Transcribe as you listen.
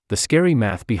The scary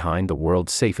math behind the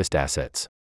world's safest assets.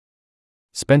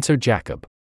 Spencer Jakab.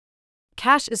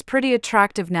 Cash is pretty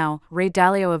attractive now, Ray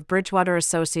Dalio of Bridgewater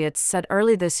Associates said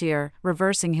early this year,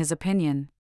 reversing his opinion.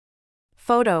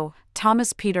 Photo,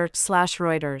 Thomas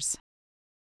Peter/Reuters.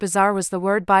 Bizarre was the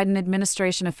word Biden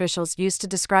administration officials used to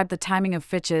describe the timing of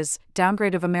Fitch's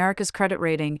downgrade of America's credit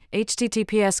rating.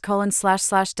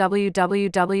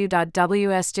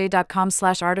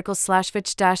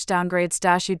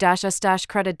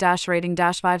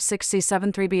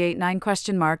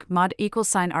 Mod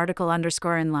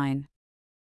 =article_inline